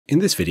In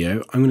this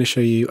video, I'm going to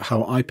show you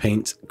how I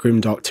paint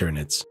Grimdark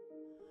Tyranids.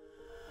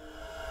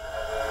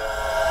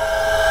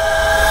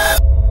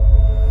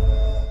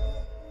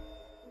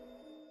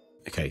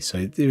 Okay, so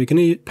we're going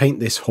to paint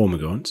this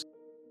Hormigaunt.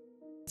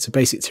 It's a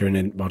basic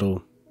Tyranid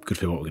model, good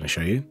for what we're going to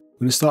show you.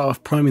 We're going to start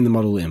off priming the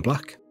model in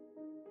black.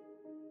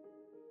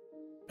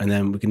 And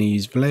then we're going to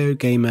use Vallejo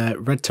Gamer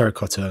Red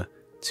Terracotta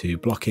to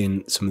block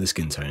in some of the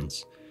skin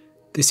tones.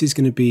 This is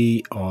going to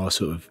be our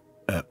sort of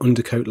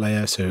undercoat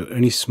layer, so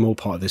only a small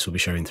part of this will be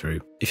showing through.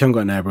 If you haven't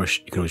got an airbrush,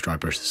 you can always dry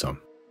brush this on.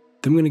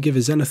 Then we're going to give a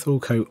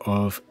zenithal coat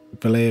of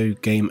Vallejo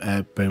Game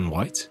Air Bone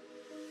White.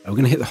 We're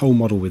going to hit the whole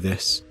model with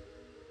this.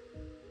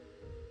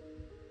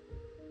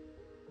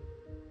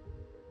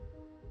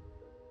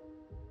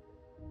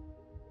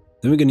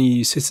 Then we're going to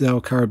use Citadel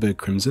Caribou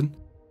Crimson.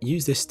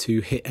 Use this to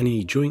hit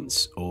any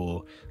joints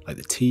or like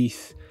the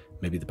teeth,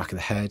 maybe the back of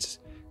the head.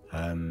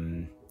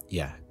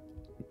 Yeah,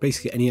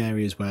 basically any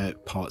areas where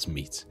parts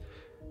meet.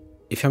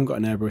 If you haven't got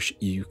an airbrush,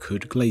 you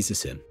could glaze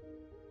this in.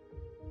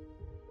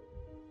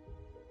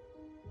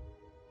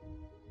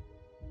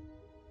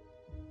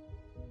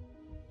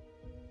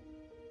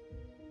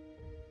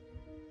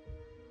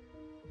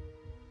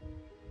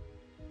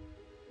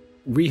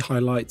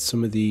 Re-highlight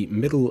some of the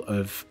middle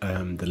of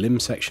the limb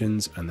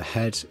sections and the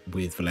head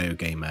with Vallejo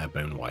Game Air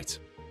Bone White.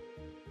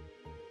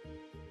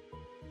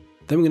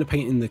 Then we're going to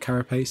paint in the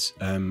carapace.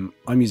 I'm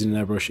using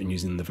an airbrush and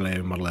using the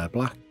Vallejo Model Air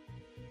Black.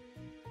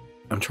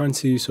 I'm trying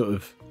to sort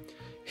of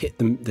hit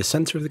the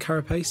centre of the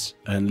carapace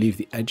and leave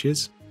the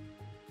edges.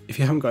 If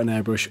you haven't got an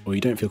airbrush or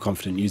you don't feel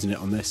confident using it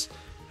on this,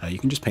 you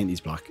can just paint these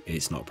black,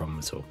 it's not a problem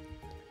at all.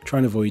 Try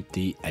and avoid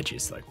the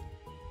edges though.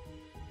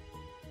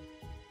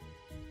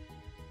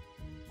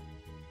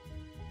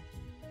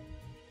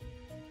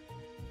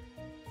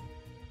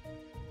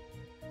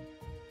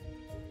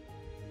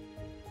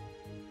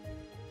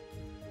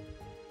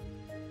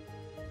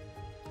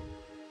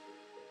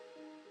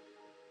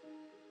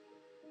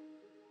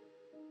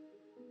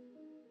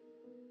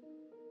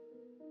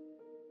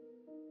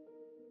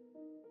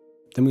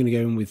 Then we're going to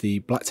go in with the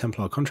Black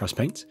Templar contrast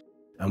paint,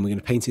 and we're going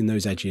to paint in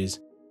those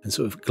edges and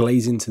sort of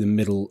glaze into the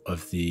middle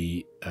of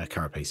the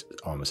carapace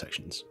armour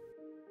sections.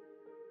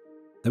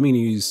 Then we're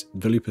going to use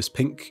Volupus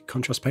Pink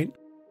contrast paint.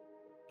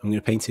 I'm going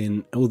to paint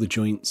in all the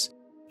joints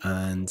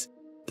and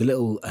the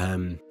little,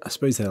 I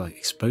suppose they're like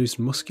exposed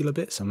muscular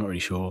bits, I'm not really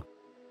sure.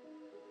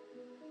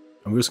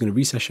 And we're also going to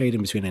recess shade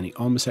in between any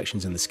armour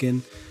sections and the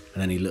skin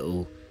and any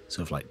little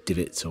sort of like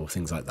divots or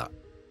things like that.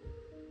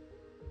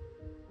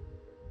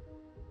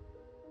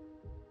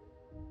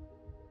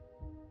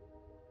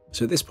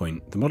 So at this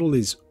point, the model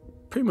is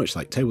pretty much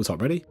like tabletop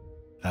ready,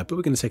 but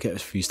we're going to take it a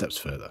few steps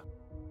further.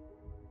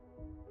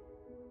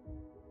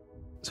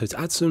 So to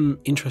add some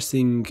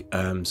interesting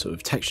sort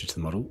of texture to the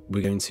model,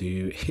 we're going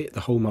to hit the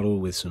whole model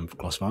with some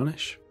gloss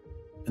varnish.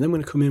 And then we're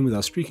going to come in with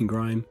our streak and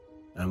grime,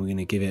 and we're going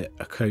to give it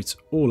a coat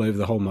all over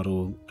the whole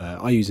model.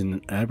 I use an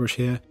airbrush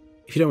here.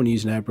 If you don't want to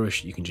use an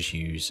airbrush, you can just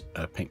use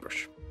a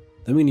paintbrush.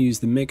 Then we're going to use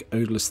the MIG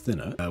Odorless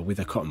Thinner with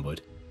a cotton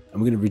bud, and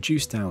we're going to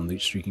reduce down the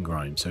streak and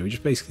grime. So we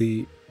just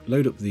basically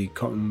load up the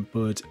cotton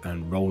bud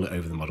and roll it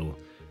over the model,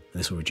 and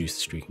this will reduce the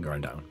streak and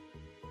grime down.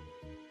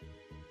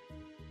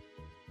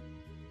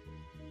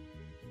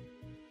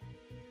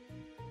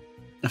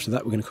 After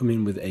that, we're going to come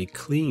in with a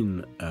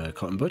clean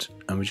cotton bud,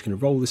 and we're just going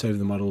to roll this over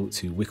the model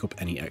to wick up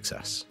any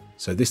excess.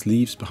 So this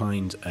leaves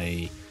behind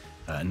a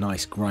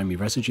nice grimy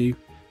residue,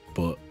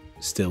 but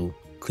still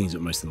cleans up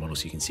most of the model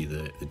so you can see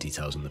the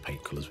details and the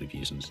paint colours we've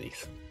used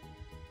underneath.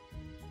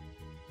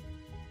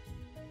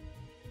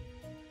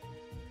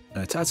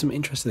 To add some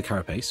interest to the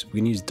carapace, we're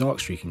going to use dark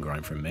streak and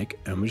grime from MIG,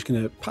 and we're just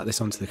going to pat this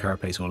onto the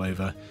carapace all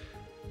over,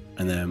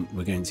 and then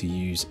we're going to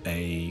use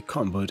a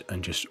cotton bud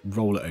and just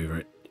roll it over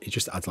it. It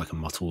just adds like a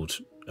mottled,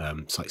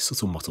 slight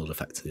subtle mottled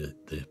effect to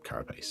the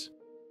carapace.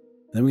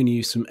 Then we're going to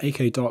use some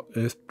AK Dark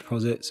Earth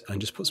deposits and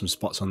just put some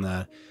spots on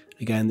there.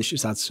 Again, this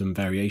just adds some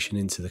variation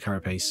into the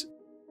carapace.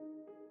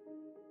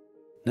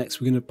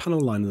 Next, we're going to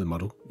panel line the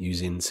model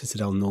using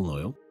Citadel Null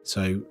Oil.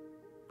 So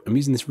I'm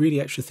using this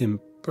really extra thin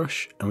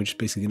brush, and we're just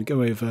basically going to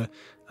go over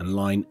and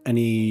line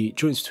any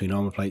joints between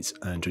armour plates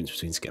and joints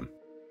between skin.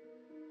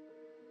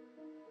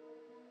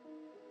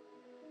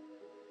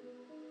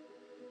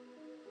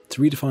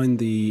 To redefine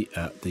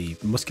the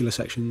muscular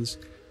sections,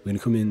 we're going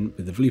to come in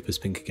with the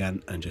Volupus Pink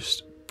again and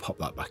just pop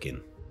that back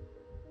in.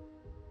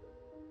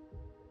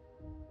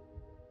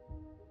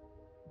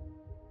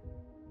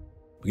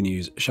 We're going to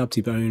use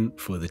Shabti Bone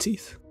for the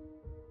teeth.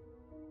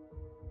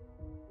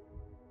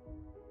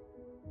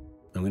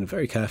 I'm going to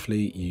very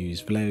carefully use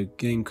Vallejo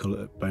Game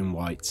Colour Bone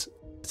White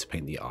to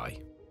paint the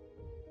eye.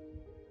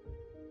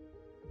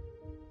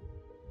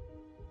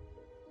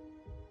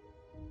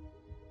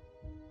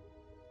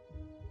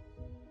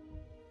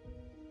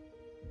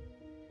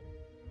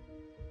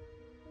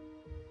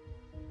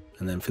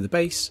 And then for the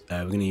base,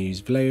 we're going to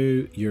use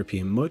Vallejo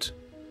European Mud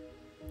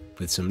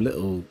with some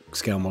little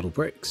scale model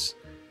bricks.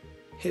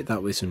 Hit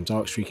that with some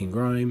dark streak and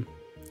grime,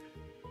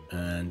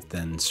 and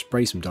then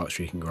spray some dark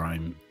streak and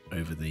grime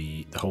over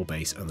the whole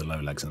base and the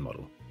lower legs of the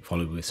model.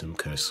 followed with some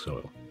cursed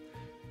soil.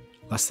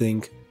 Last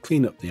thing,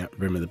 clean up the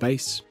rim of the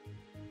base.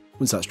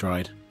 Once that's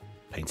dried,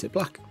 paint it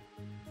black.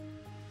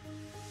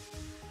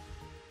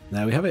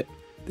 There we have it.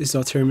 This is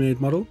our Tyranid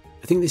model.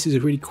 I think this is a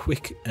really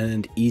quick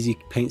and easy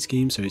paint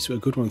scheme, so it's a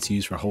good one to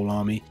use for a whole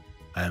army.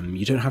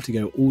 You don't have to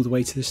go all the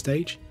way to this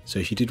stage, so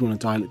if you did want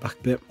to dial it back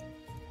a bit,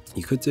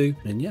 you could do.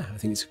 And yeah, I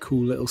think it's a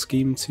cool little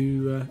scheme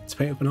to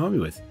paint up an army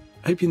with.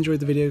 I hope you enjoyed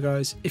the video,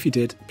 guys. If you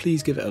did,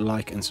 please give it a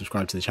like and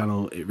subscribe to the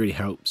channel. It really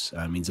helps,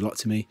 means a lot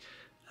to me,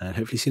 and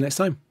hopefully see you next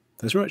time.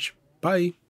 Thanks very much. Bye.